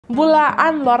Bula,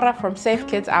 I'm Laura from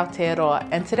Safekids Aotearoa,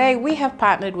 and today we have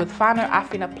partnered with Whānau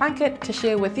Āwhina Plunket to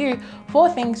share with you 4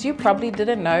 things you probably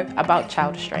didn't know about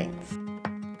child restraints.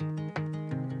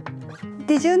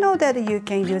 Did you know that you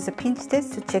can use a pinch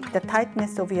test to check the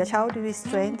tightness of your child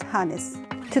restraint harness?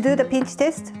 To do the pinch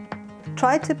test,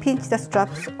 try to pinch the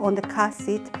straps on the car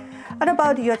seat at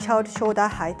about your child's shoulder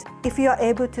height. If you are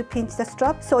able to pinch the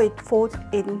strap so it folds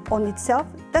in on itself,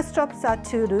 the straps are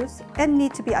too loose and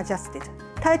need to be adjusted.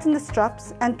 Tighten the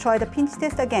straps and try the pinch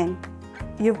test again.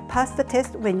 You've passed the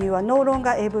test when you are no longer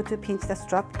able to pinch the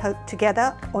strap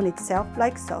together on itself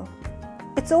like so.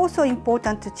 It's also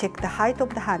important to check the height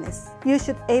of the harness. You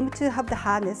should aim to have the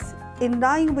harness in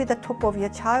line with the top of your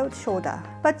child's shoulder,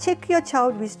 but check your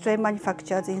child restraint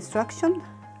manufacturer's instruction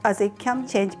as it can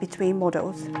change between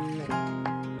models.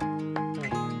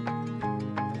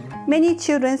 Many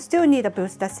children still need a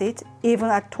booster seat even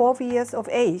at 12 years of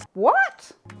age.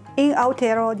 What? In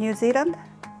Aotearoa, New Zealand,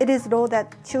 it is law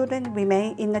that children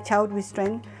remain in a child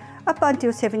restraint up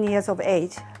until 7 years of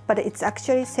age, but it's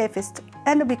actually safest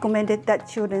and recommended that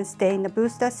children stay in a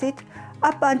booster seat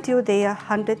up until they are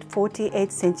 148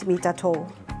 cm tall.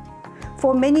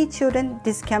 For many children,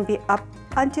 this can be up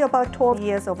until about 12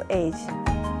 years of age.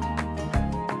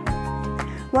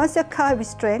 Once a car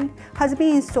restraint has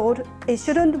been installed, it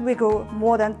shouldn't wiggle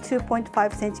more than 2.5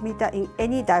 cm in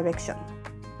any direction.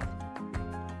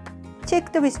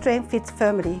 Check the restraint fits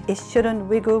firmly. It shouldn't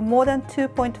wiggle more than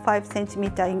 2.5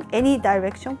 cm in any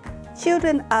direction.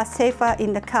 Children are safer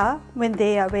in the car when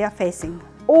they are rear-facing.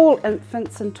 All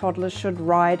infants and toddlers should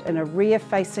ride in a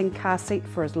rear-facing car seat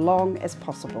for as long as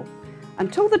possible,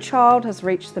 until the child has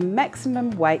reached the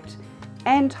maximum weight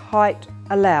and height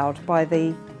allowed by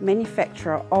the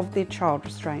manufacturer of their child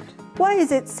restraint. Why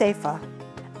is it safer?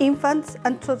 Infants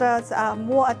and toddlers are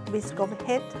more at risk of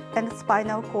head and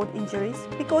spinal cord injuries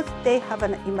because they have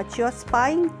an immature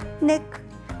spine, neck,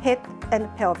 head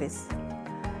and pelvis.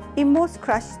 In most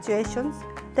crash situations,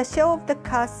 the shell of the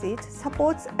car seat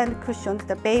supports and cushions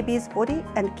the baby's body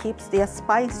and keeps their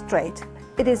spine straight.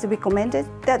 It is recommended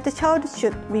that the child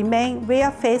should remain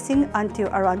rear-facing until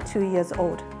around 2 years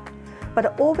old,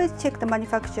 but always check the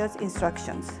manufacturer's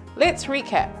instructions. Let's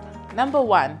recap. Number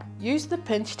 1. Use the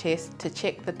pinch test to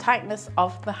check the tightness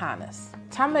of the harness.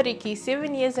 Tamariki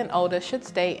 7 years and older should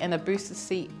stay in a booster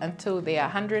seat until they are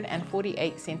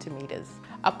 148 centimeters.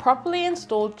 A properly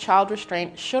installed child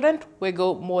restraint shouldn't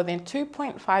wiggle more than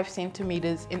 2.5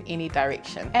 centimeters in any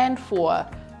direction. And 4.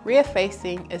 Rear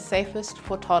facing is safest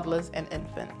for toddlers and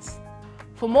infants.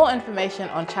 For more information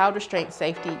on child restraint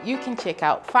safety, you can check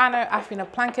out Whānau Āwhina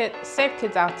Plunket,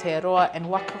 Safekids Aotearoa and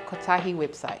Waka Kotahi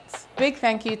websites. Big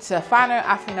thank you to Whānau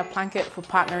Āwhina Plunket for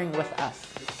partnering with us.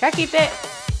 Ka kite!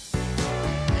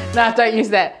 Nah, don't use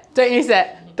that. Don't use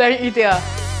that. Don't you dare.